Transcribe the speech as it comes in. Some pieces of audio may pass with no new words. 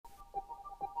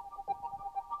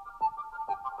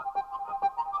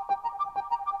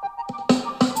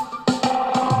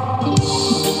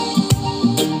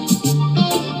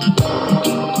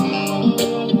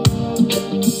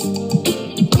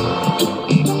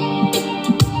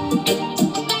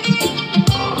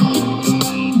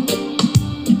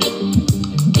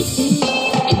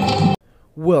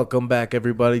Welcome back,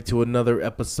 everybody, to another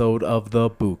episode of the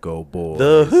Buco Boys.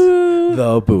 The who?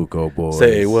 The Buco Boys.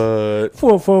 Say what?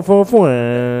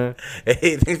 Fwa.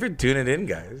 Hey, thanks for tuning in,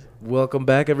 guys. Welcome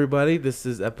back, everybody. This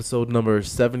is episode number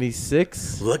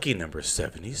 76. Lucky number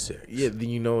 76. Yeah,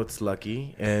 you know it's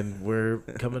lucky. And we're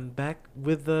coming back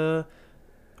with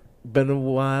been a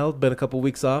while, been a couple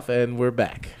weeks off, and we're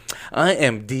back. I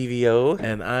am DVO.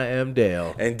 And I am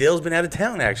Dale. And Dale's been out of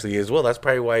town, actually, as well. That's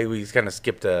probably why we kind of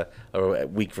skipped a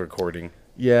week for recording.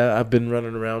 Yeah, I've been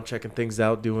running around checking things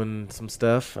out, doing some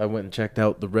stuff. I went and checked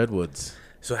out the Redwoods.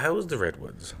 So how was the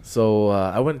Redwoods? So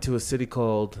I went to a city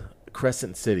called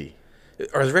Crescent City.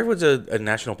 Are the Redwoods a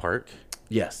national park?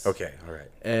 Yes. Okay, all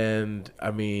right. And, I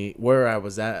mean, where I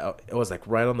was at, it was like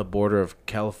right on the border of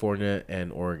California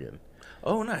and Oregon.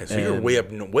 Oh, nice. So And you're way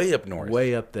up north.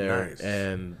 Way up there. Nice.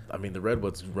 And, I mean, the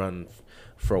Redwoods run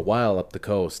for a while up the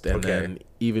coast. And then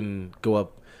even go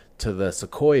up to the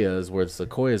Sequoias, where the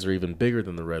Sequoias are even bigger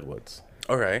than the Redwoods.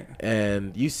 All right.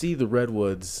 And you see the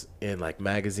Redwoods in, like,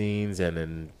 magazines and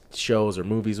in shows or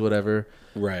movies, whatever.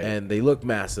 Right. And they look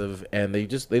massive, and they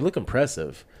look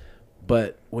impressive.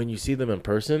 But when you see them in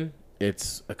person,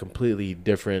 it's a completely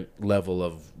different level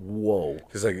of whoa.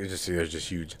 It's like, they're just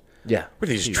huge. Yeah. What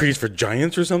are these, huge. trees for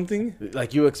giants or something?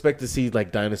 Like, you expect to see,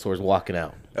 like, dinosaurs walking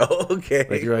out. Oh, okay.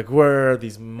 Like, you're like, where are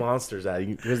these monsters at?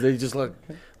 Because they just look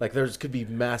like there could be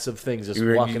massive things just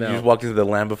walking out. You just walked into the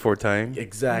land before time?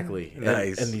 Exactly.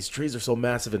 Nice. And these trees are so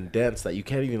massive and dense that you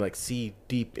can't even, like, see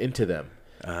deep into them.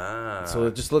 Ah. So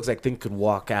it just looks like things could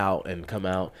walk out and come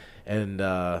out. And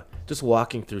just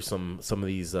walking through some of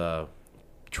these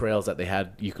trails that they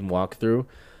had you can walk through,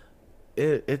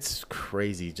 it's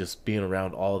crazy just being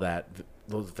around all that.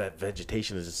 That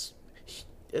vegetation is just,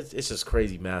 it's just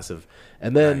crazy massive.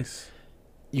 And then Nice.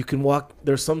 you can walk.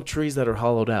 There's some trees that are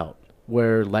hollowed out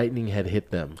where lightning had hit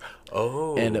them.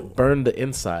 Oh. And it burned the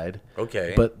inside.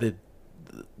 Okay. But the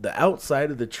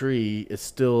outside of the tree is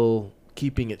still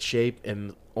keeping its shape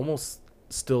and almost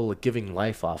still giving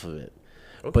life off of it.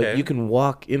 Okay. But you can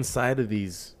walk inside of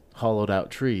these hollowed out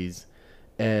trees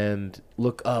and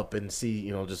look up and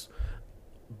see, just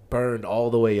burned all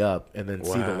the way up, and then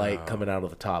see the light coming out of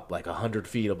the top, like 100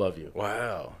 feet above you.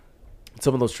 Wow.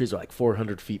 Some of those trees are like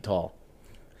 400 feet tall.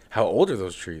 How old are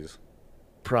those trees?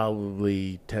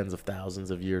 Probably tens of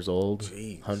thousands of years old.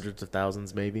 Jeez. Hundreds of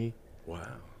thousands, maybe.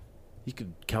 Wow. You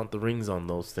could count the rings on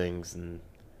those things and,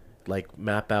 like,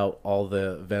 map out all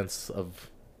the events of,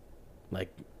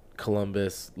 like,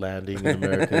 Columbus landing in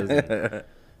America.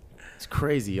 It's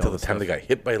crazy. Until the time they got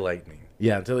hit by lightning.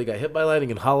 Yeah, until they got hit by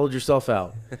lightning and hollowed yourself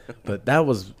out. But that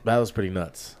was pretty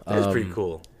nuts. That's pretty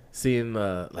cool. Seeing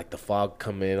like the fog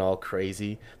come in all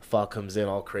crazy. The fog comes in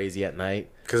all crazy at night.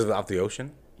 Because off the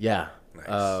ocean? Yeah.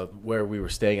 Nice. Where we were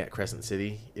staying at Crescent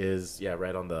City is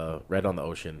right on the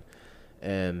ocean.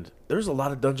 And there's a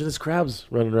lot of Dungeness crabs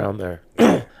running around there.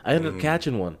 I ended up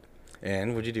catching one.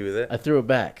 And what'd you do with it? I threw it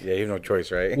back. Yeah, you have no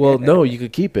choice, right? Well, no, you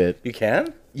could keep it. You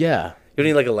can? Yeah. You don't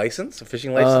need like a license? A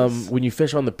fishing license? When you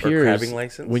fish on the Or piers, crabbing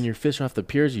license? when you fish off the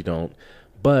piers, you don't.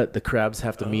 But the crabs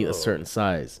have to meet a certain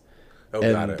size. Oh,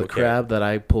 And got it. the Okay. crab that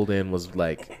I pulled in was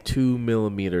like 2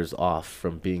 millimeters off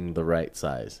from being the right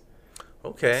size.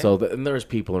 Okay. So and there was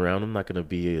people around. I'm not gonna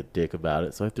be a dick about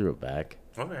it, so I threw it back.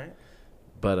 All right.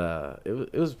 But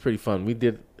it was pretty fun.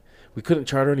 We couldn't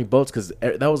charter any boats because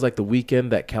that was like the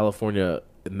weekend that California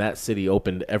in that city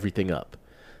opened everything up.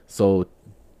 So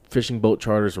fishing boat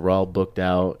charters were all booked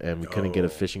out, and we couldn't get a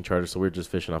fishing charter, so we were just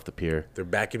fishing off the pier. They're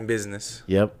back in business.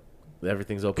 Yep,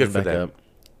 everything's open Good for back them. up.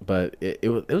 But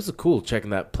it was cool checking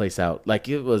that place out. Like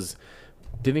didn't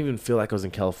even feel like I was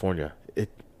in California.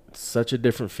 It's such a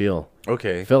different feel.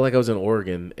 Okay. Felt like I was in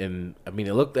Oregon, and I mean,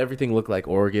 everything looked like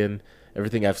Oregon.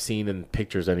 Everything I've seen in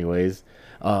pictures, anyways.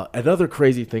 Another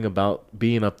crazy thing about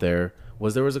being up there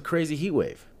was a crazy heat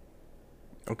wave.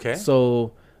 Okay.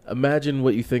 So imagine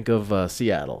what you think of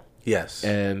Seattle. Yes.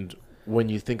 And when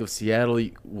you think of Seattle,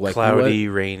 like cloudy,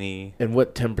 rainy. and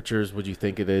what temperatures would you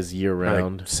think it is year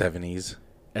round? Like 70s.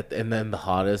 And then the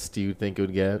hottest, do you think it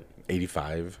would get?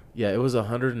 85. Yeah, it was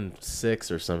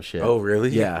 106 or some shit. Oh,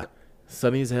 really? Yeah.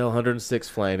 Sunny as hell, 106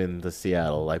 flying into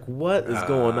Seattle. Like, what is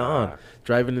going on?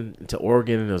 Driving into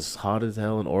Oregon, and it was hot as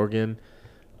hell in Oregon.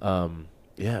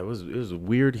 Yeah, it was a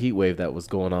weird heat wave that was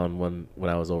going on when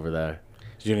I was over there.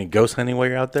 Did you do any ghost hunting while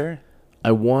you're out there?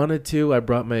 I wanted to. I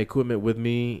brought my equipment with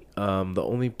me. The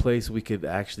only place we could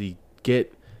actually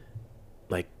get,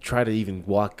 like, try to even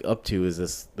walk up to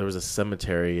is there was a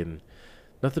cemetery, and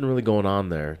nothing really going on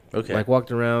there. Okay. Like,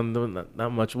 walked around,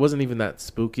 not much. It wasn't even that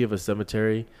spooky of a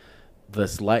cemetery.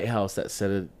 This lighthouse that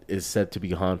is said to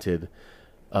be haunted.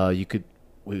 I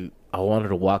wanted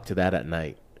to walk to that at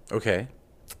night Okay.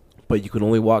 but you can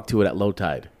only walk to it at low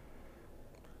tide.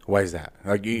 Why is that?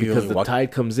 Like you Because only the walk-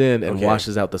 tide comes in and Okay.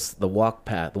 washes out the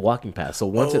walking path. So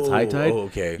once it's high tide,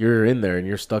 okay. you're in there and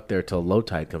you're stuck there till low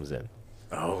tide comes in.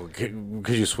 Oh,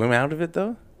 could you swim out of it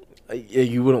though? Yeah,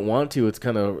 you wouldn't want to. It's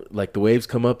kind of like the waves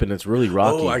come up and it's really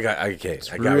rocky. Oh, okay.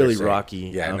 It's I got what really you're saying. rocky.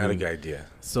 Yeah, not a good idea.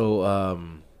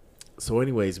 So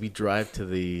anyways, we drive to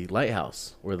the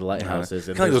lighthouse where the lighthouse is.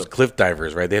 And Kind of like there's those cliff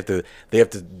divers, right? They have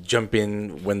to jump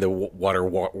in when the water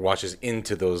washes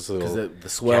into those little. because the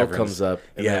swell caverns. comes up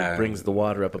and then Yeah. it brings the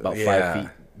water up about Yeah. 5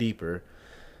 feet deeper.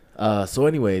 So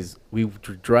anyways, we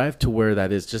drive to where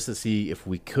that is just to see if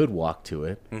we could walk to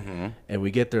it. Mm-hmm. And we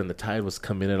get there and the tide was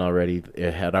coming in already.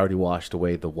 It had already washed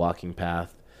away the walking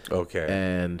path. Okay.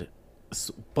 And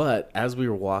but as we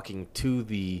were walking to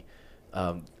the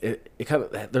it kind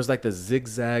of there's like the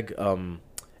zigzag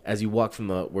as you walk from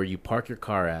the where you park your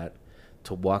car at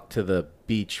to walk to the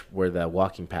beach where the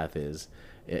walking path is.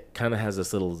 It kind of has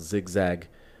this little zigzag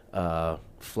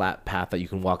flat path that you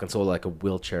can walk on, so like a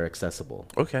wheelchair accessible.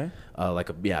 Okay. Like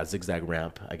a zigzag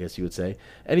ramp, I guess you would say.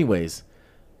 Anyways,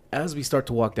 as we start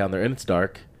to walk down there and it's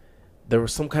dark, there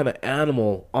was some kind of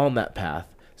animal on that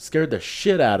path. Scared the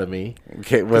shit out of me.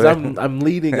 Okay. Because I'm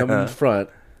leading, I'm in front,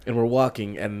 and we're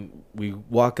walking, and we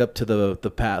walk up to the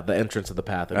path, the entrance of the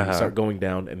path, and we start going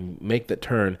down and make the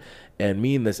turn. And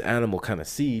me and this animal kind of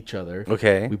see each other.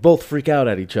 Okay. We both freak out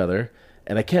at each other,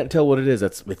 and I can't tell what it is.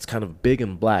 It's kind of big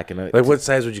and black, and Like what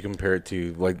size would you compare it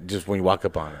to? Like just when you walk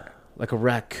up on it. like a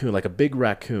raccoon, like a big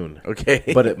raccoon. Okay.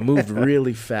 But it moved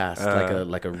really fast,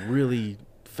 like a really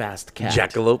fast cat.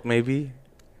 Jackalope, maybe.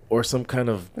 Or some kind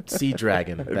of sea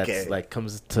dragon that's Okay. like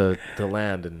comes to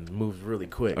land and moves really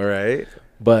quick. All right.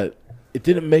 But it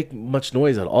didn't make much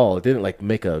noise at all. It didn't like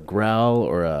make a growl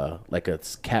or like a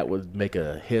cat would make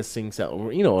a hissing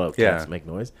sound. You know how cats make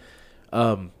noise.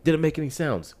 Didn't make any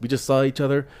sounds. We just saw each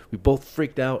other. We both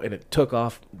freaked out, and it took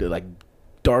off. Like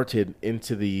darted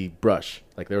into the brush.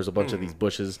 Like there was a bunch of these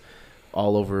bushes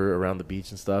all over around the beach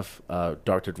and stuff.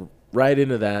 Darted right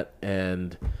into that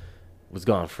and was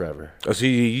gone forever. Oh, so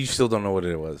you still don't know what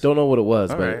it was? Don't know what it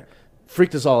was, All but right. it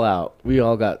freaked us all out. We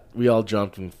all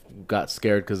jumped and got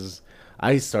scared because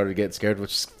I started getting scared,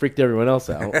 which freaked everyone else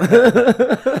out.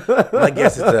 Well, I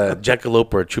guess it's a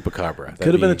jackalope or a chupacabra.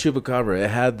 Could have been a chupacabra. It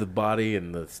had the body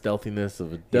and the stealthiness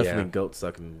of a definitely Yeah. goat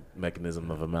sucking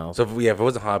mechanism of a mouse. So if it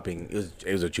wasn't hopping,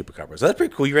 it was a chupacabra. So that's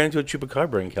pretty cool. You ran into a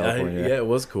chupacabra in California. Yeah, it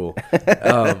was cool.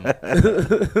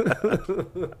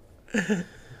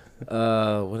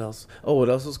 What else? Oh, what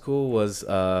else was cool was,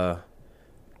 of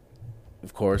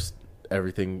course,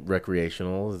 everything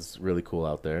recreational is really cool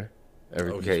out there.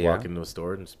 Everything, Okay, just yeah. walk into a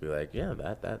store and just be like, yeah,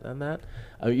 that, and that.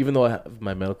 Even though I have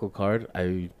my medical card,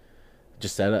 I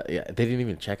just said, they didn't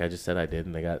even check. I just said I did,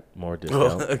 and they got more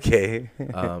discount. Oh, okay.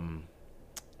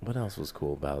 What else was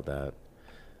cool about that?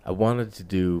 I wanted to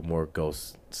do more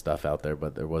ghost stuff out there,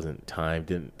 but there wasn't time.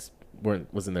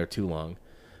 Wasn't there too long.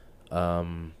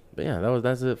 But yeah,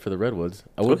 that's it for the Redwoods.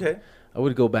 I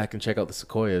would go back and check out the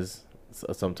Sequoias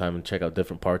sometime and check out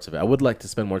different parts of it. I would like to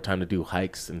spend more time to do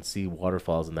hikes and see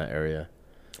waterfalls in that area.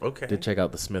 Okay. Did check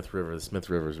out the Smith River. The Smith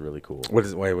River is really cool.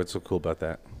 What's so cool about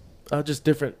that? Just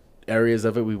different areas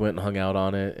of it. We went and hung out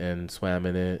on it and swam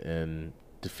in it and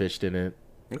fished in it.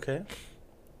 Okay.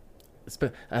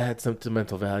 I had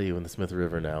sentimental value in the Smith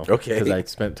River now. Okay. Because I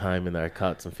spent time in there. I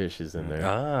caught some fishes in there.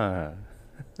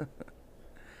 Ah.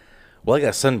 Well, I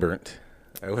got sunburnt.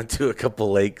 I went to a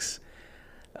couple lakes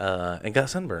and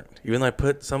got sunburnt. Even though I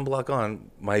put sunblock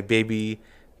on, my baby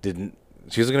didn't.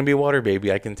 She was going to be a water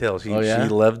baby. I can tell. She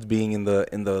loved being in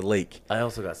the lake. I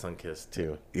also got sun-kissed,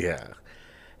 too. Yeah.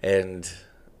 And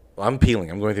I'm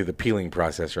peeling. I'm going through the peeling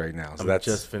process right now. So I'm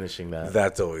just finishing that.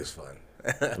 That's always fun.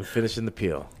 I'm finishing the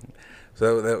peel.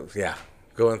 So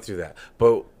going through that.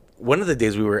 But one of the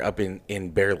days we were up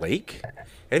in Bear Lake.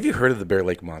 Have you heard of the Bear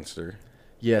Lake monster?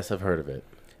 Yes, I've heard of it.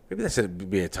 Maybe that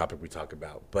should be a topic we talk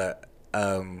about. But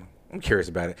I'm curious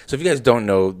about it. So if you guys don't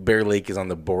know, Bear Lake is on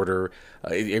the border.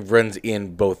 It runs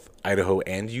in both Idaho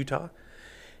and Utah.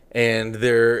 And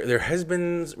there has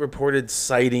been reported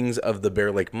sightings of the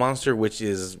Bear Lake monster, which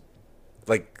is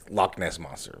like Loch Ness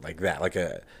monster, like that, like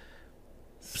a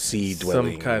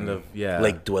sea-dwelling, some kind of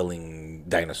lake-dwelling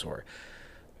dinosaur.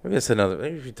 Maybe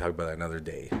we should talk about that another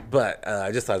day. But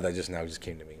I just thought of that just now. It just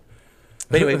came to me.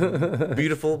 But anyway,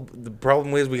 beautiful. The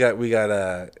problem is we got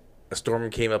a storm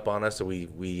came up on us, so we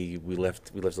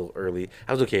left a little early.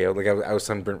 I was okay. I was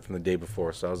sunburnt from the day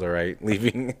before, so I was all right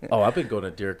leaving. Oh, I've been going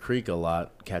to Deer Creek a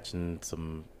lot, catching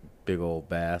some big old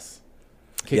bass.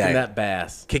 kicking that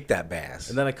bass. Kick that bass.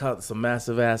 And then I caught some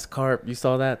massive ass carp. You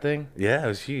saw that thing? Yeah, it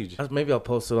was huge. Maybe I'll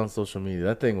post it on social media.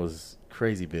 That thing was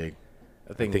crazy big.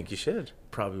 I think you should.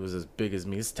 Probably was as big as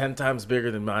me. It's 10 times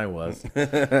bigger than mine was.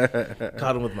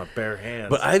 Caught him with my bare hands.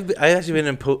 But I actually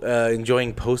been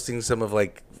enjoying posting some of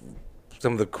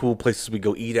the cool places we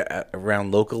go eat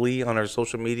around locally on our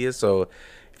social media. So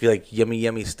if you like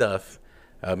yummy stuff,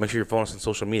 make sure you're following us on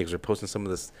social media because we're posting some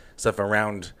of this stuff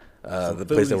around the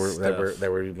place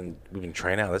that we've been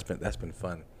trying out. That's been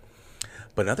fun.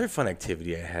 But another fun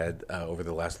activity I had over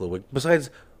the last little week, besides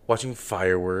watching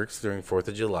fireworks during 4th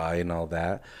of July and all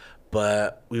that,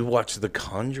 but we watched the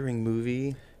Conjuring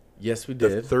movie. Yes, we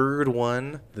did. The third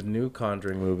one. The new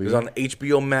Conjuring movie. It was on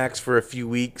HBO Max for a few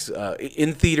weeks,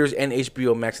 in theaters and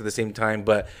HBO Max at the same time,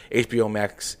 but HBO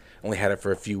Max only had it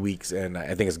for a few weeks, and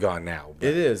I think it's gone now. But.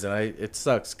 It is, and it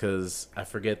sucks because I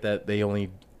forget that they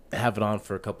only have it on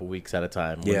for a couple weeks at a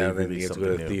time. Yeah, then you get to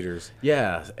go to theaters.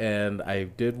 Yeah, and I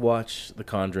did watch The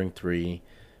Conjuring 3,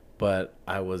 but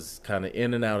I was kind of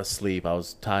in and out of sleep. I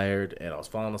was tired, and I was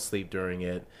falling asleep during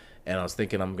it, and I was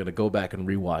thinking I'm going to go back and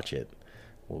rewatch it.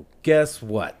 Well, guess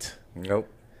what? Nope.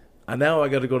 Now I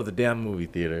got to go to the damn movie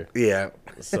theater. Yeah.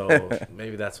 So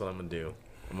maybe that's what I'm going to do.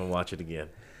 I'm going to watch it again.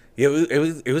 Yeah,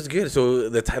 it was good. So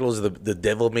the title is the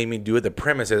Devil Made Me Do It. The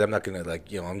premise is I'm not gonna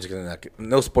I'm just gonna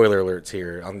no spoiler alerts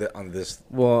here on this.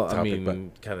 Well, topic, I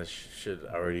mean, kind of should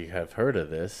already have heard of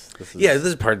this.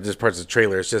 This part's the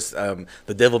trailer. It's just the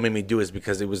Devil Made Me Do It is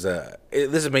because it was this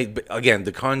is made again.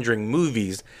 The Conjuring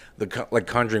movies, like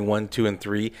Conjuring 1, 2, and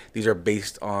 3. These are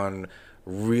based on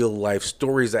real life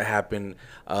stories that happened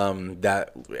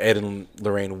that Ed and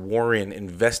Lorraine Warren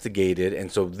investigated,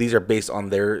 and so these are based on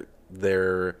their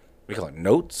we call it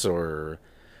notes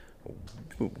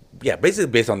basically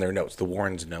based on their notes, the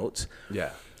Warrens' notes.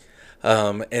 Yeah.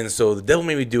 And so the Devil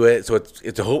Made Me Do It. So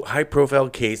it's a high profile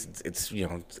case.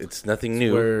 It's nothing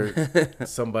new. Where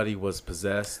somebody was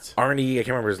possessed. Arnie, I can't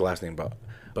remember his last name, but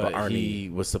Arnie, he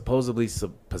was supposedly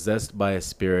possessed by a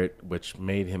spirit, which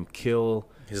made him kill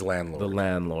his landlord. The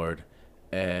landlord,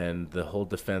 and the whole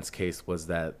defense case was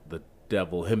that the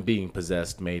devil, him being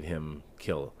possessed, made him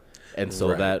kill. And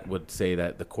so that would say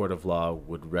that the court of law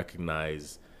would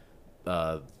recognize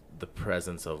the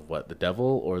presence of the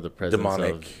devil or the presence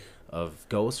of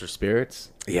ghosts or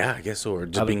spirits. Yeah, I guess so. Or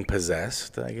just being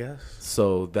possessed, I guess.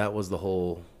 So that was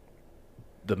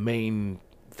the main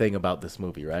thing about this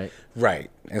movie, right? Right.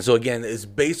 And so again, it's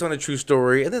based on a true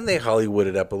story, and then they Hollywood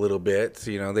it up a little bit.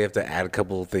 They have to add a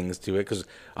couple of things to it because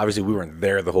obviously we weren't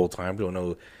there the whole time. We don't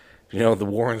know. The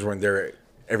Warrens weren't there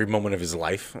every moment of his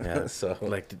life. Yeah. So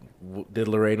did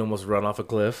Lorraine almost run off a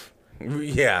cliff?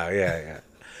 Yeah.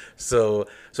 So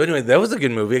anyway, that was a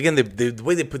good movie. Again, the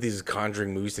way they put these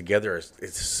Conjuring movies together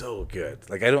it's so good.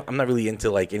 Like I'm not really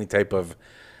into like any type of,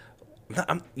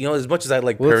 as much as I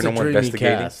like paranormal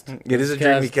investigating. Cast. It is a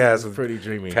dreamy cast. With pretty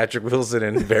dreamy. Patrick Wilson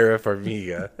and Vera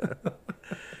Farmiga.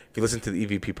 If you listen to the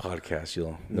EVP podcast,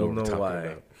 you'll know what we're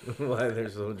talking about. Why they're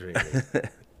so dreamy.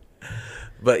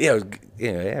 But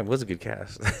it was a good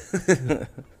cast.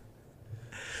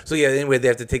 So anyway, they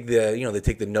have to take they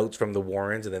take the notes from the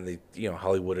Warrens and then they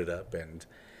Hollywood it up and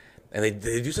they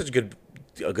do such a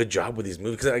good job with these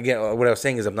movies. Because again, what I was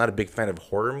saying is I'm not a big fan of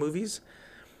horror movies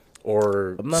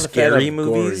or scary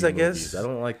movies. I guess I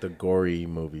don't like the gory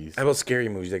movies. How about scary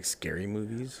movies? You like scary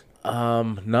movies?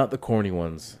 Not the corny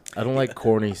ones. I don't like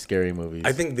corny scary movies.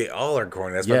 I think they all are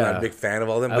corny. That's why I'm not a big fan of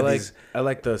all them. I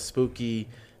like the spooky.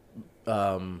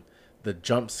 The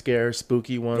jump scare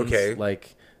spooky ones, okay,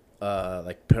 like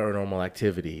Paranormal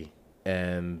Activity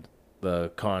and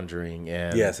The Conjuring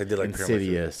and yes, I did like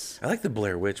Insidious. I like the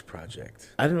Blair Witch Project.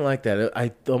 I didn't like that.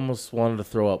 I almost wanted to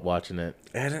throw up watching it.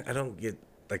 I don't get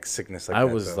like sickness like I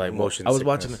that. was like motion. I was sickness.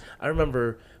 watching. I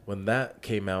remember when that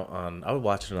came out I was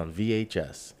watching it on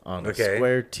VHS on a Okay.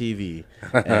 Square TV.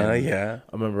 And Yeah.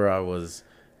 I remember I was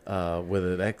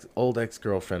with an old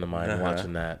ex-girlfriend of mine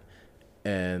watching that,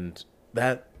 and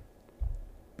that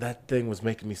thing was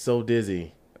making me so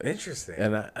dizzy. Interesting.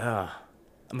 And I'm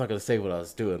not gonna say what I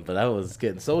was doing, but I was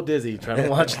getting so dizzy trying to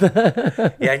watch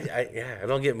that. I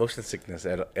don't get motion sickness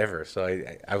ever, so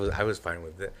I was fine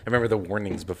with it. I remember the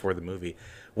warnings before the movie.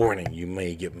 Warning: you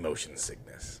may get motion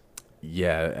sickness.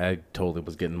 Yeah, I totally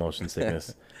was getting motion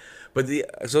sickness. But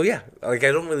I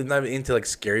don't really not into like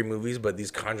scary movies, but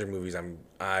these Conjuring movies,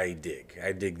 I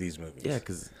dig these movies. Yeah,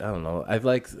 because I don't know, I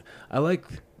like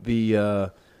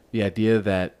the idea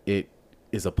that it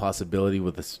is a possibility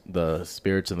with the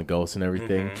spirits and the ghosts and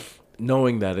everything,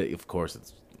 knowing that of course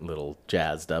it's a little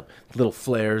jazzed up, little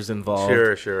flares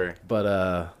involved. Sure. But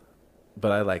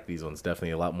I like these ones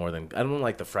definitely a lot more than I don't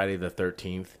like the Friday the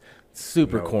 13th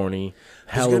super corny.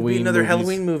 There's gonna be another movies,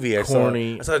 Halloween movie.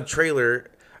 Corny. I saw a trailer.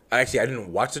 Actually, I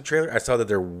didn't watch the trailer. I saw that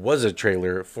there was a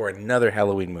trailer for another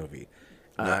Halloween movie.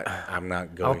 I'm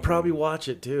not going. I'll probably watch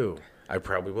it too. I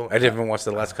probably won't. I didn't even watch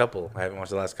the last couple. I haven't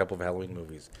watched the last couple of Halloween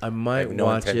movies. I might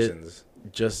watch it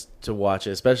just to watch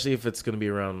it, especially if it's going to be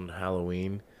around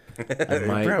Halloween. I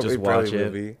might just watch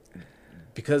it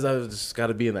because I've just got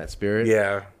to be in that spirit.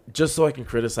 Yeah. Just so I can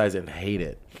criticize it and hate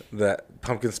it. That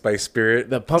pumpkin spice spirit.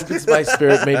 The pumpkin spice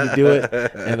spirit made me do it,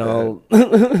 and I'll.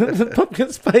 The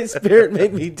pumpkin spice spirit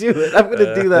made me do it. I'm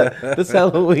gonna do that this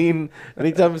Halloween.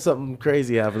 Anytime something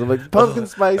crazy happens, I'm like pumpkin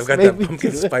spice. I've got that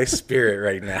pumpkin spice spirit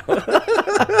right now.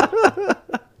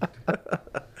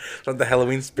 It's not the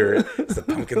Halloween spirit. It's the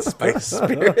pumpkin spice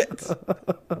spirit.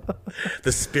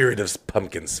 The spirit of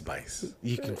pumpkin spice.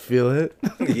 You can feel it.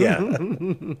 Yeah.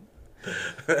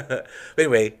 But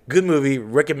anyway, good movie.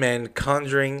 Recommend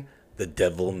Conjuring. The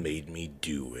Devil Made Me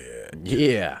Do It.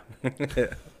 Yeah.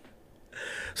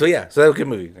 So that was a good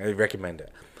movie. I recommend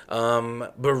it.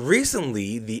 But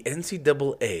recently, the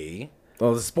NCAA.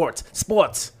 Oh, the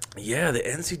sports. Yeah, the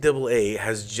NCAA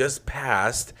has just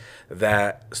passed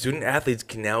that student athletes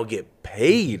can now get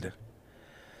paid.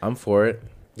 I'm for it.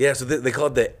 Yeah, so they call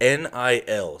it the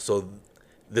NIL. So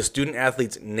the student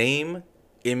athlete's name,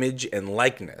 image, and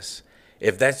likeness.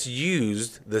 If that's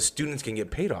used, the students can get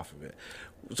paid off of it.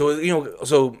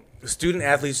 So student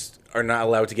athletes are not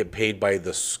allowed to get paid by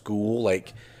the school,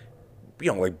 like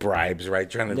bribes, right?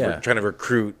 Trying to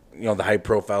recruit, the high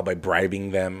profile by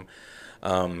bribing them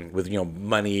with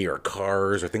money or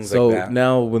cars or things like that. So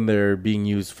now when they're being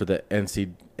used for the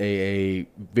NCAA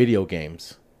video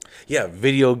games. Yeah,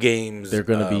 video games. They're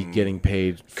going to be getting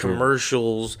paid for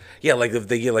commercials. Yeah, like if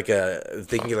they get if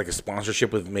they can get a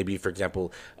sponsorship with maybe, for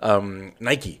example,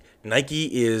 Nike.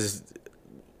 Nike is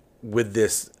with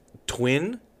these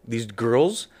twin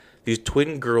girls.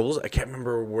 I can't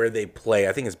remember where they play.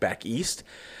 I think it's back east.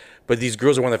 But these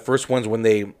girls are one of the first ones when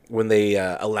they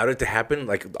allowed it to happen.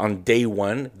 Like on day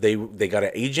one, they got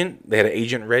an agent. They had an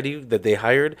agent ready that they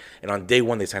hired, and on day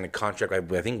one they signed a contract.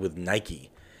 I think with Nike.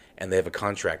 And they have a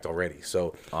contract already.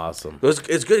 So awesome.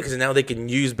 It's good because now they can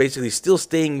use basically still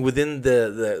staying within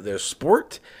their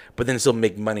sport, but then still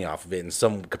make money off of it in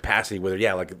some capacity. Whether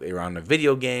like they're on a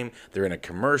video game, they're in a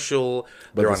commercial,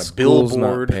 they're on a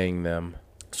billboard. Not paying them.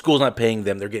 School's not paying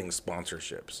them. They're getting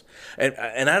sponsorships,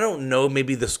 and I don't know.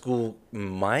 Maybe the school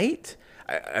might.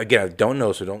 I don't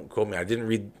know, so don't quote me. I didn't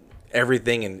read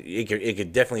everything, and it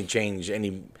could definitely change at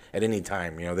any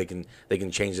time. They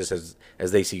can change this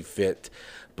as they see fit.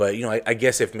 But I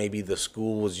guess if maybe the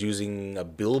school was using a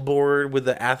billboard with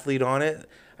the athlete on it,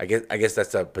 I guess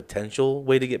that's a potential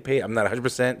way to get paid. I'm not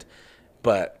 100%,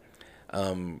 but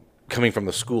coming from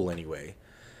the school anyway,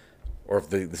 or if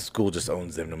the school just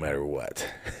owns them no matter what.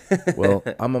 Well,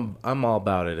 I'm all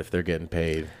about it if they're getting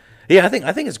paid. Yeah, I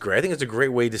think it's great. I think it's a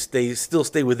great way to still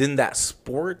stay within that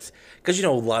sport because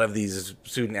a lot of these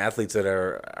student athletes that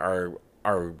are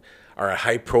a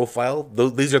high profile.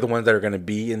 These are the ones that are going to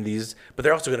be in these, but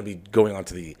they're also going to be going on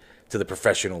to the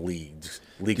professional leagues.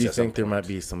 Do you think there might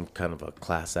be some kind of a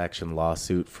class action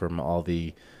lawsuit from all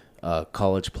the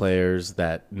college players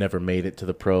that never made it to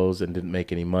the pros and didn't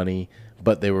make any money,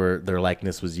 but their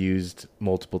likeness was used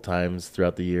multiple times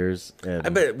throughout the years? And I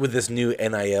bet with this new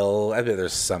NIL, I bet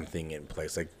there's something in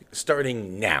place, like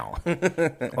starting now.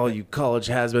 all you college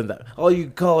has-beens, all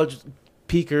you college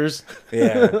peakers.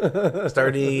 Yeah.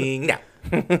 Starting now.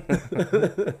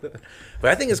 But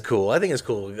I think it's cool. A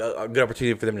good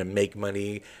opportunity for them to make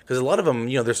money because a lot of them,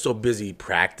 they're so busy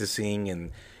practicing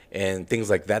and things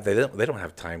like that. They don't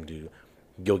have time to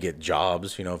go get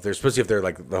jobs. Especially if they're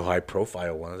like the high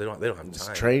profile ones, they don't have time.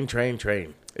 Just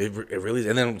train. It really is.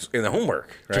 And then in the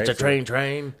homework, right?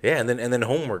 Train. Yeah, and then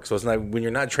homework. So it's not when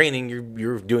you're not training,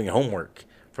 you're doing homework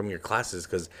from your classes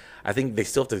because I think they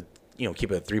still have to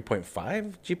keep a 3.5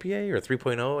 GPA or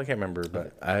 3.0. I can't remember,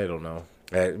 but I don't know.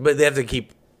 But they have to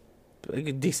keep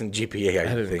a decent GPA.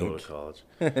 I didn't think. go to college.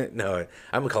 No,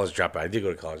 I'm a college dropout. I did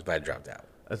go to college, but I dropped out.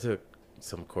 I took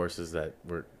some courses that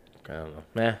were, I don't know.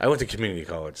 Nah. I went to community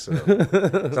college, so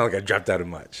it's not like I dropped out of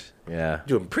much. Yeah,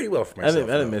 doing pretty well for myself.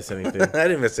 I didn't miss anything. I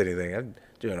didn't miss anything. I'm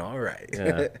doing all right.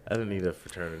 Yeah, I didn't need a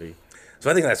fraternity.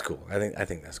 So I think that's cool. I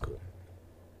think that's cool.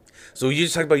 So you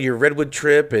just talked about your Redwood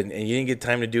trip, and you didn't get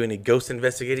time to do any ghost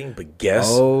investigating, but guess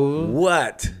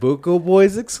what? Buko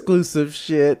Boys exclusive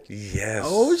shit. Yes.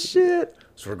 Oh, shit.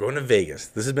 So we're going to Vegas.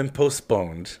 This has been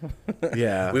postponed.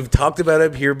 Yeah. We've talked about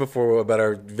it here before, about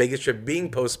our Vegas trip being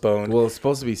postponed. Well, it's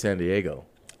supposed to be San Diego.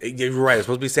 You're right. It's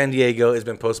supposed to be San Diego. It's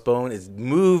been postponed. It's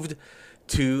moved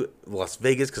to Las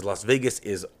Vegas because Las Vegas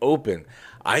is open.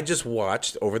 I just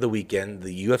watched over the weekend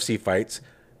the UFC fights.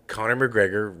 Conor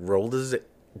McGregor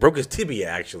broke his tibia,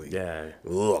 actually. Yeah.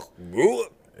 Ugh. Oh,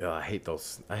 I hate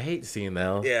those. I hate seeing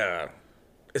that. Yeah.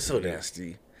 It's so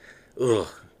nasty. Ugh.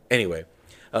 Anyway.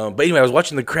 But anyway, I was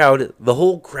watching the crowd. The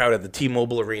whole crowd at the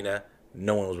T-Mobile Arena,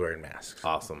 no one was wearing masks.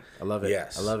 Awesome. I love it.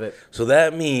 Yes. I love it. So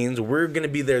that means we're going to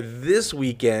be there this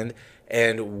weekend,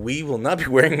 and we will not be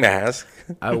wearing masks.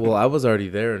 I was already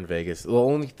there in Vegas. The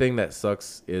only thing that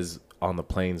sucks is on the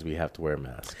planes we have to wear a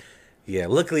mask. Yeah,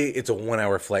 luckily it's a 1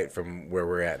 hour flight from where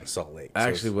we're at in Salt Lake.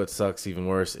 Actually, what sucks even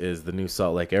worse is the new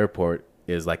Salt Lake airport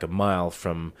is like a mile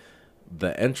from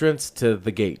the entrance to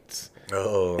the gates.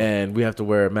 Oh. And we have to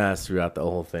wear a mask throughout the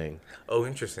whole thing. Oh,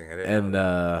 interesting. I didn't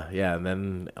know that. And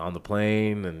then on the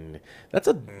plane, and it's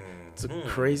a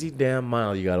crazy damn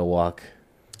mile you got to walk.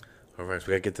 All right, so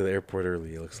we got to get to the airport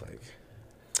early, it looks like.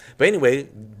 But anyway,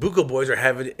 Buko Boys are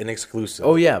having an exclusive.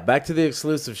 Oh, yeah, back to the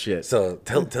exclusive shit. So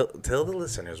tell the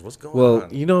listeners what's going on. Well,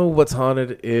 you know what's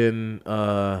haunted in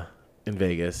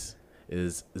Vegas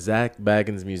is Zach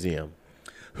Baggins Museum.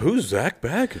 Who's Zach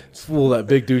Baggins? Fool, that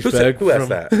big douchebag. Who asked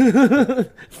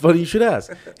that? Funny you should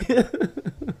ask.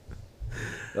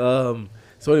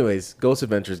 So anyways, Ghost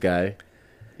Adventures guy.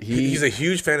 He's a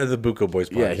huge fan of the Buko Boys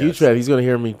podcast. Yeah, huge fan. He's going to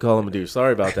hear me call him a douche.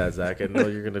 Sorry about that, Zach. I know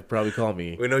you're going to probably call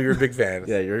me. We know you're a big fan.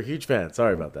 Yeah, you're a huge fan.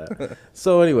 Sorry about that.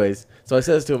 So anyways, so I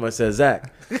says to him, I said,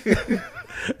 Zach,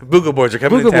 Buko Boys are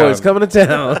coming to town. Buko Boys coming to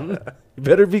town. You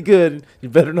better be good. You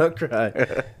better not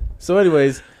cry. So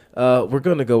anyways, we're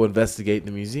going to go investigate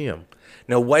the museum.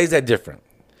 Now, why is that different?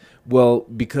 Well,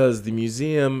 because the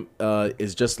museum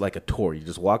is just like a tour. You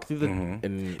just walk through the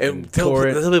and tell tour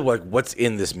it. people like what's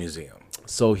in this museum.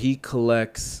 So he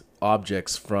collects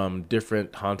objects from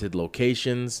different haunted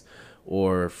locations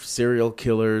or serial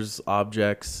killers'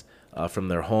 objects from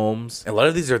their homes. And a lot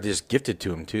of these are just gifted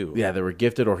to him too. Yeah, they were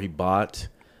gifted or he bought.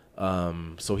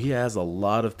 So he has a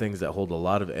lot of things that hold a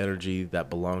lot of energy that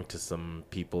belong to some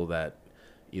people that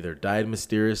either died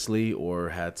mysteriously or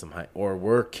had some or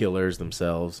were killers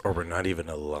themselves, or were not even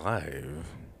alive.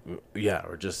 Yeah,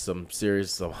 or just some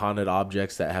haunted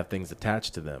objects that have things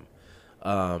attached to them.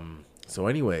 So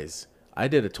anyways, I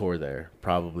did a tour there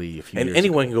probably a few years And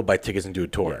anyone ago. can go buy tickets and do a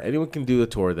tour. Yeah, anyone can do a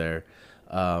tour there.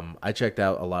 I checked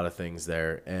out a lot of things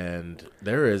there, and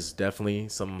there is definitely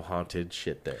some haunted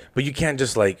shit there. But you can't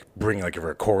just like bring like a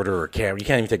recorder or camera. You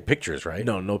can't even take pictures, right?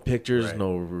 No pictures, Right.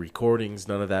 no recordings,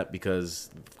 none of that, because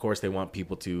of course they want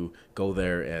people to go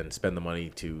there and spend the money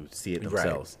to see it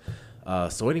themselves.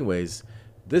 So anyways,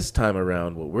 this time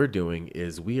around, what we're doing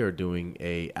is we are doing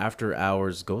a after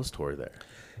hours ghost tour there.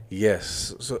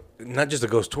 Yes. So not just a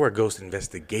ghost tour, a ghost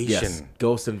investigation. Yes,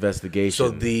 ghost investigation. So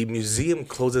the museum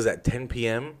closes at 10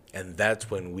 p.m. and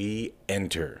that's when we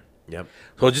enter. Yep.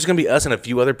 So it's just gonna be us and a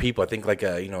few other people. I think like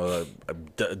a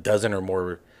dozen or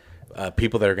more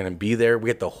people that are gonna be there. We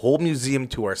get the whole museum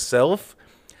to ourselves.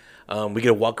 We get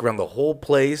to walk around the whole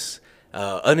place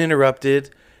uninterrupted,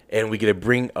 and we get to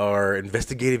bring our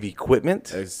investigative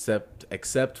equipment.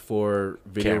 Except for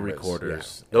video Cameras,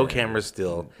 recorders. yeah. No cameras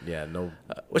still. Yeah, no.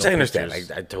 Which no I understand.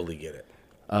 pictures. I totally get it.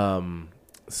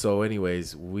 So,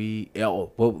 anyways, what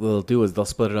they'll do is they'll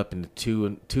split it up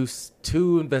into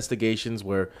two investigations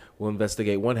where we'll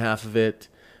investigate one half of it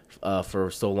for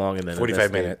so long, and then 45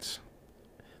 investigate- minutes.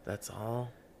 That's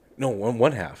all. No,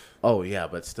 one half. Oh yeah,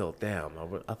 but still, damn.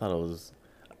 I thought it was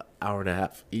an hour and a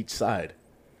half each side.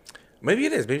 Maybe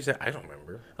it is. Maybe it's, I don't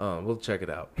remember. We'll check it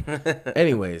out.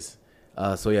 Anyways,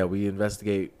 so yeah, we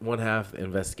investigate one half,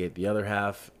 investigate the other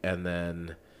half, and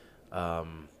then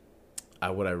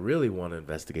what I really want to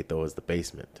investigate though is the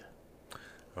basement.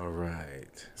 All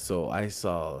right. So I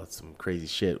saw some crazy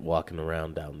shit walking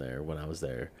around down there when I was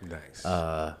there. Nice.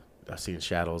 I've seen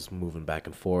shadows moving back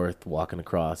and forth, walking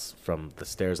across from the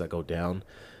stairs that go down,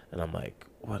 and I'm like,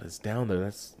 what is down there?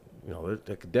 That's,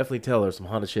 I could definitely tell there's some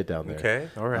haunted shit down there. Okay,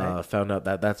 all right. Found out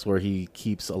that that's where he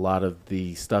keeps a lot of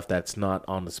the stuff that's not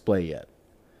on display yet.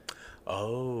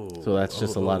 Oh. So that's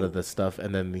just a lot of the stuff.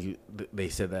 And then they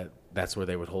said that that's where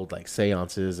they would hold like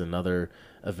seances and other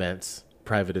events,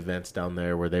 private events down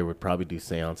there where they would probably do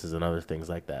seances and other things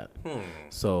like that.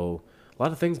 So a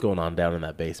lot of things going on down in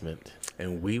that basement.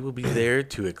 And we will be there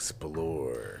to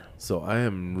explore. So I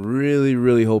am really,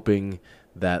 really hoping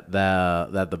that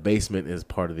the basement is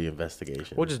part of the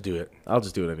investigation. We'll just do it. I'll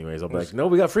just do it anyways. I'll be like, no,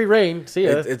 we got free reign. See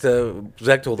ya. It's a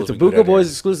Zach told us. It's a Buko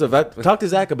Boys exclusive. Talk to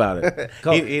Zach about it.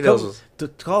 He knows us.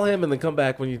 Call him and then come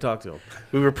back when you talk to him.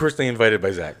 We were personally invited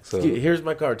by Zach. So Here's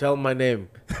my card. Tell him my name.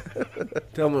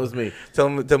 Tell him it was me. tell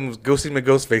him Ghosty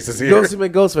McGhostface is here. Ghosty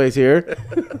McGhostface here.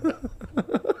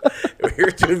 We're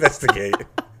here to investigate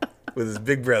with his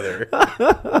big brother.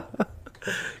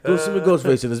 Go see me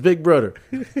Ghostface and his big brother.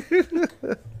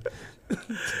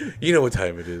 You know what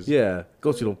time it is. Yeah,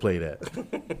 Ghosty don't play that.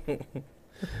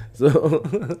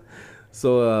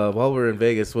 So while we're in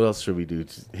Vegas, what else should we do?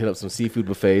 Just hit up some seafood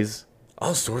buffets.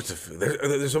 All sorts of food.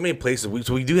 There's so many places.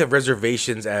 So we do have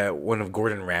reservations at one of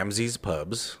Gordon Ramsay's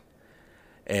pubs.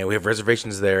 And we have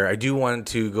reservations there. I do want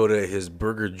to go to his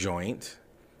burger joint.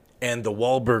 And the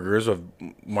Wahlburgers of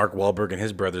Mark Wahlberg and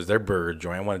his brothers, their burger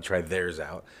joint. I want to try theirs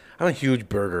out. I'm a huge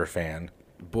burger fan.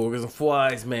 Burgers and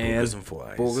fries, man. Burgers and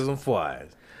fries. Burgers and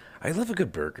fries. I love a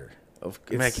good burger.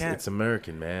 It's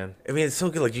American, man. I mean, it's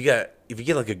so good. Like if you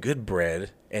get like a good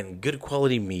bread and good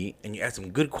quality meat, and you add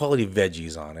some good quality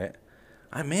veggies on it,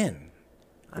 I'm in.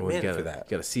 I'm in for that.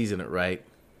 You gotta season it right.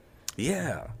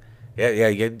 Yeah.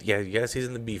 You gotta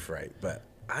season the beef right. But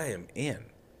I am in.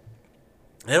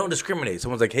 I don't discriminate.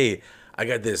 Someone's like, hey, I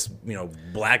got this,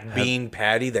 black bean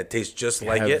patty that tastes just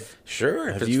like it. Sure,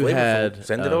 if Have it's you flavorful, had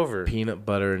send it over. Peanut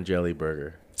butter and jelly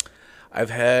burger?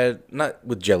 I've had, not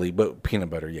with jelly, but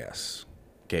peanut butter, yes.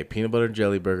 Okay, peanut butter and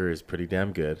jelly burger is pretty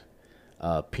damn good.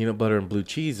 Peanut butter and blue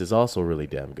cheese is also really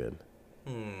damn good.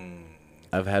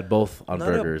 I've had both on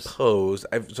burgers. Opposed.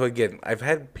 I've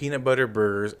had peanut butter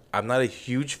burgers. I'm not a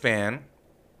huge fan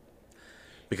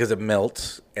because it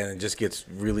melts and it just gets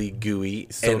really gooey.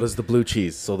 So does the blue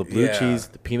cheese. So the blue cheese,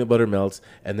 the peanut butter melts,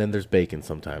 and then there's bacon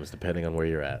sometimes, depending on where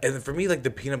you're at. And for me, like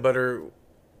the peanut butter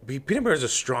is a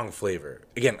strong flavor.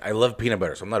 Again, I love peanut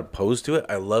butter, so I'm not opposed to it.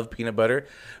 I love peanut butter,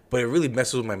 but it really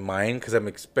messes with my mind because I'm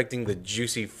expecting the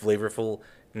juicy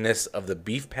flavorfulness of the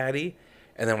beef patty,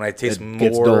 and then when I taste more,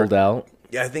 gets doled out.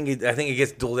 Yeah, I think it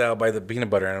gets doled out by the peanut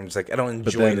butter, and I'm just like, I don't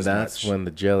enjoy it as much. But that's when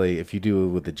the jelly, if you do it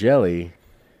with the jelly,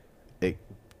 it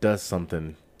does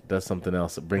something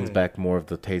else. It brings back more of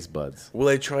the taste buds. Will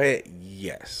I try it?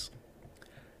 Yes.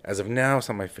 As of now, it's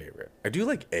not my favorite. I do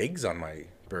like eggs on my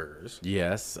burgers.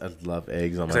 Yes, I love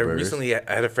eggs on my burgers. I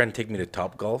had a friend take me to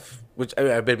Topgolf, which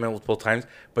I've been multiple times,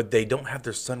 but they don't have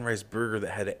their sunrise burger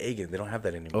that had an egg in it. They don't have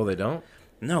that anymore. Oh, they don't?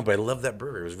 No, but I love that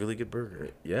burger. It was a really good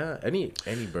burger. Yeah, any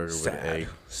burger with an egg.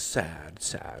 Sad.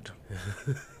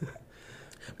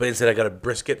 But instead, I got a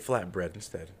brisket flatbread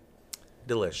instead.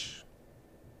 Delish.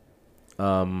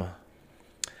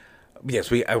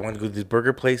 Yes, I want to go to these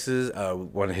burger places.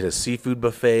 Want to hit a seafood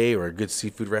buffet or a good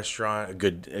seafood restaurant, a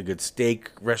good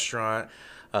steak restaurant.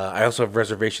 I also have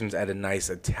reservations at a nice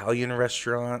Italian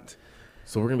restaurant.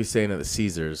 So we're gonna be staying at the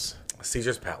Caesars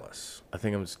Palace. I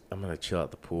think I'm gonna chill at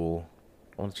the pool.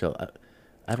 I want to chill.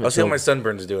 I'll see how my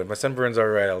sunburn's doing. If my sunburn's all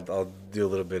right, I'll do a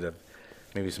little bit of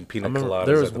maybe some pina coladas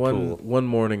there was at the pool. one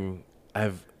morning.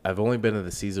 I've only been to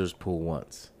the Caesars pool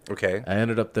once. Okay. I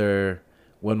ended up there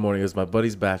one morning. It was my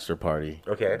buddy's bachelor party.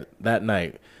 Okay. That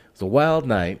night. It was a wild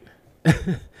night.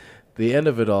 The end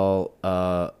of it all,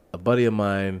 a buddy of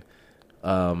mine,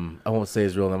 I won't say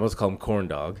his real name. Let's call him Corn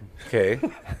Dog. Okay.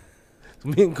 So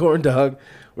me and Corn Dog,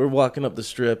 we're walking up the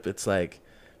strip. It's like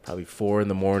probably 4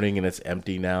 a.m. and it's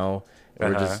empty now.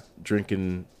 And we're just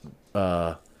drinking, we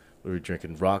were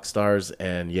drinking Rock Stars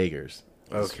and Jaegers.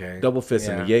 Okay. Double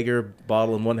fisting, a Jaeger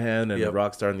bottle in one hand and a Yep.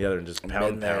 Rockstar in the other, and just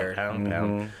pound.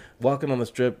 Walking on the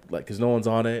strip, like, because no one's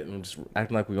on it, and just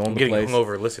acting like we own the place. Getting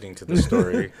hungover listening to the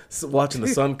story. Watching the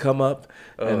sun come up,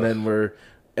 and then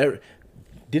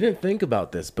didn't think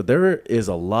about this, but there is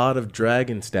a lot of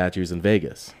dragon statues in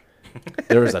Vegas.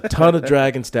 There is a ton of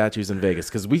dragon statues in Vegas,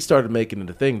 because we started making it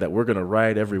a thing that we're going to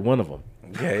ride every one of them.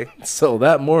 Okay. So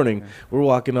that morning, we're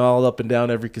walking all up and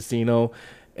down every casino,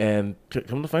 and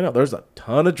come to find out, there's a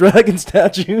ton of dragon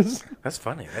statues. That's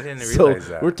funny. I didn't realize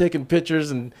that. We're taking pictures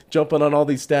and jumping on all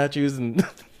these statues, and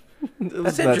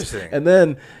that's interesting. And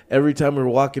then every time we were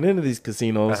walking into these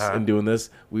casinos and doing this,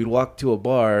 we'd walk to a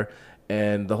bar,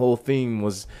 and the whole theme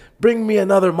was, bring me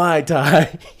another Mai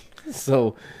Tai.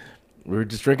 So we were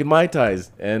just drinking Mai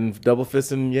Tais and double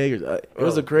fisting Jaegers. It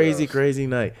was a crazy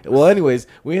night. Well, anyways,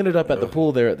 we ended up at the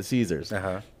pool there at the Caesars.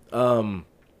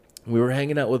 We were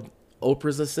hanging out with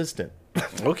Oprah's assistant.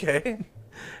 Okay.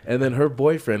 And then her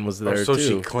boyfriend was there too.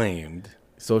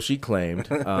 So she claimed.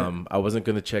 I wasn't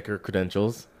going to check her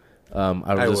credentials. I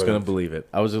was just going to believe it.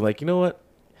 I was just like, you know what?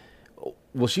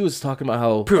 Well, she was talking about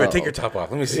how... Prove it. Take your top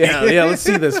off. Let me see. Yeah, let's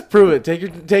see this. Prove it. Take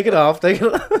it off. Take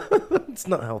it off. It's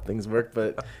not how things work,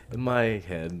 but in my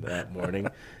head that morning.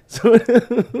 So,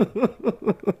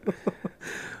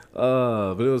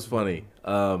 but it was funny.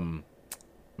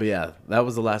 But yeah, that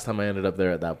was the last time I ended up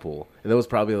there at that pool. And that was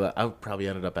I probably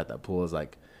ended up at that pool as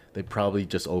like, they probably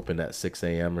just opened at 6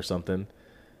 a.m. or something.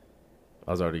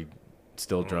 I was already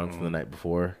still drunk from the night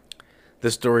before.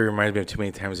 This story reminds me of too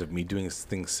many times of me doing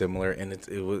things similar, and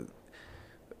it was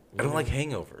I don't like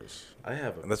hangovers. I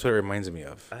have And that's what it reminds me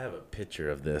of. I have a picture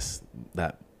of this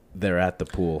that they're at the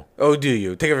pool. Oh, do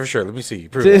you? Take it for sure. Let me see.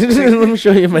 Prove Let it. me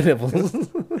show you my nipples.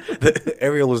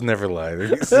 Ariel was never lied.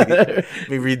 Let me see. Let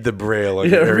me read the braille on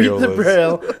your Read areolas. the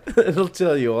braille. It'll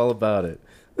tell you all about it.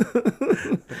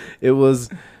 It was,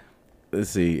 let's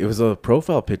see, it was a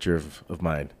profile picture of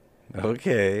mine.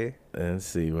 Okay. Let's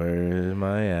see, where am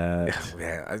I at?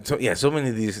 Man, so many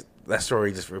of these. That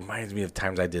story just reminds me of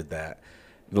times I did that.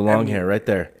 The long hair right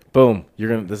there. Boom.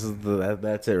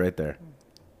 That's it right there.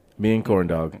 Me and Corn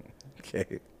Dog.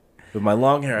 Okay. With my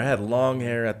long hair. I had long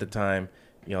hair at the time.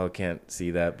 Y'all can't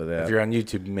see that, but If you're on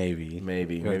YouTube, maybe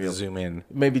Maybe zoom in.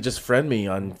 Maybe just friend me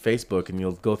on Facebook and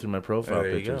you'll go through my profile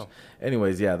There you pictures. go.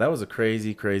 Anyways, yeah, that was a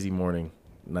crazy, crazy morning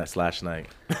 / night.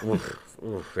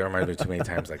 Oof, that reminds me too many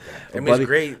times like that. I mean, buddy- it's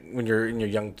great when you're in your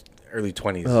young, early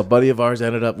 20s. A buddy of ours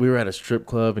we were at a strip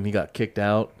club and he got kicked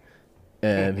out,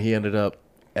 and he ended up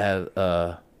at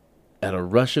a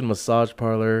Russian massage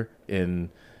parlor in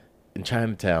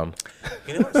Chinatown.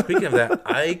 You know what? Speaking of that,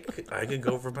 I could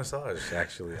go for a massage.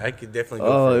 Actually, I could definitely go.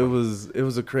 Oh, for it one.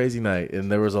 was a crazy night,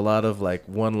 and there was a lot of like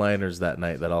one-liners that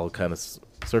night that all kind of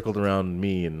circled around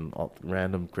me and all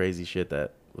random crazy shit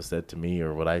that was said to me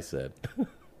or what I said.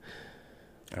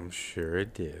 I'm sure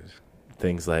it did.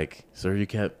 Things like, "Sir, you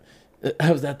can't."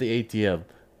 I was at the ATM.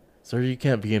 "Sir, you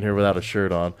can't be in here without a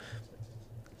shirt on."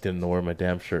 Didn't know where my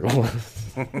damn shirt was.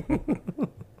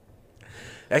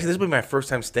 Actually, this will be my first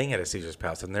time staying at a Caesar's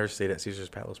Palace. I've never stayed at Caesar's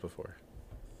Palace before.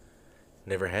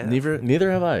 Never have. Neither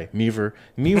have I. Neither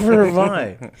have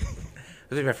I. This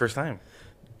will be my first time.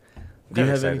 Do you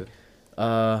have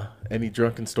excited. any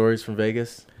drunken stories from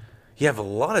Vegas? You have a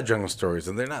lot of drunken stories,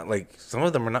 and they're not like, some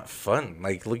of them are not fun.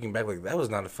 Like, looking back, like, that was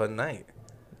not a fun night.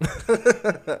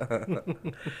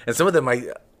 And some of them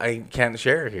I can't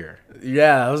share here.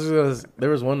 Yeah, there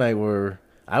was one night where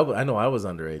I know I was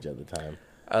underage at the time.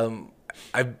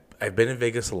 I've been in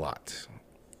Vegas a lot,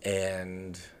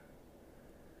 and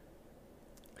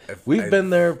We've been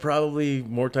there probably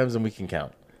more times than we can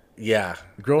count. Yeah,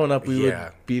 Growing up, we Yeah.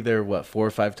 would be there 4 or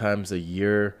 5 times a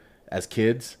year as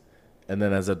kids, and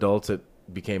then as adults, it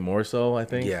became more so. I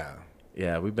think.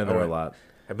 yeah. We've been there a right. lot.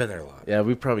 I've been there a lot. Yeah,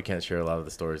 we probably can't share a lot of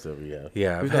the stories that we have.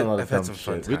 Yeah, we've I've done a lot had- of I've had dumb some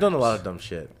fun shit. We've done a lot times. of dumb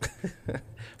shit.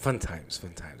 Fun times.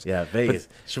 Yeah, Vegas.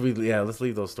 Should we? Yeah, let's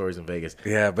leave those stories in Vegas.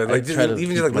 Yeah, but I like try to even keep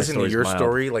just like my listening to stories your mild.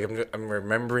 story, like I'm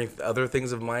remembering other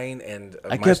things of mine and of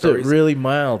I my kept stories, it really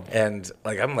mild. and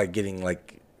like I'm like getting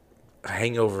like a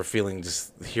hangover feeling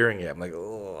just hearing it. I'm like,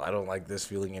 oh, I don't like this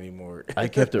feeling anymore. I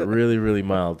kept it really, really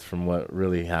mild from what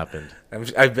really happened.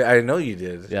 I know you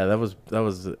did. Yeah, that was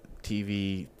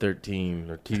TV 13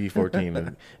 or TV 14,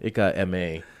 and it got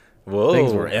MA. Whoa,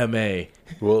 Things were MA.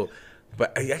 Well,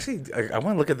 but I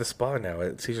want to look at the spa now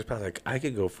at Caesar's Palace. Like I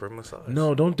could go for a massage.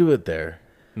 No, don't do it there.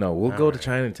 No, we'll go to right.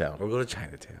 Chinatown. We'll go to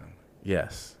Chinatown.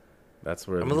 Yes, that's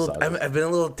where I've massages. been a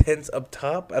little tense up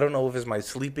top. I don't know if it's my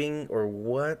sleeping or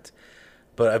what,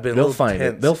 but I've been. They'll a little find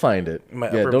tense. it. They'll find it. My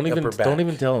Yeah, upper don't back.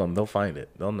 even tell them. They'll find it.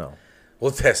 They'll know.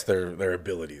 We'll test their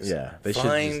abilities. Yeah, they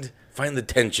should find the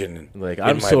tension. Like, in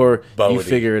I'm my sore. body. You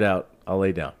figure it out. I'll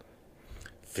lay down.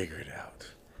 Figure it out.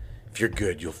 If you're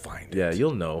good, you'll find it. Yeah,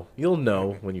 you'll know. You'll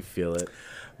know when you feel it.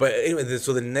 But anyway,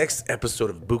 so the next episode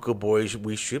of Buka Boys,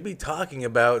 we should be talking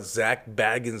about Zach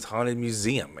Baggins' Haunted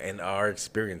Museum and our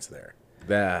experience there.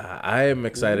 Yeah, I am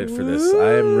excited for this.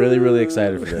 I am really, really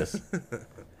excited for this.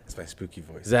 That's my spooky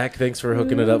voice. Zach, thanks for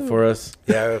hooking it up for us.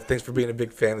 Yeah, thanks for being a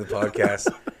big fan of the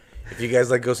podcast. If you guys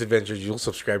like Ghost Adventures, you'll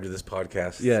subscribe to this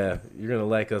podcast. Yeah, you're going to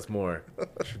like us more.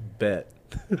 Bet.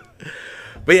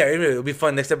 But yeah, anyway, it'll be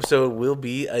fun. Next episode will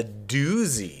be a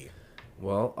doozy.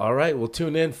 Well, all right. Well,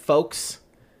 tune in, folks.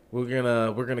 We're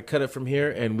gonna cut it from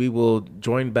here, and we will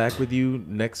join back with you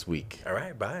next week. All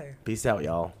right, bye. Peace out,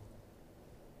 y'all.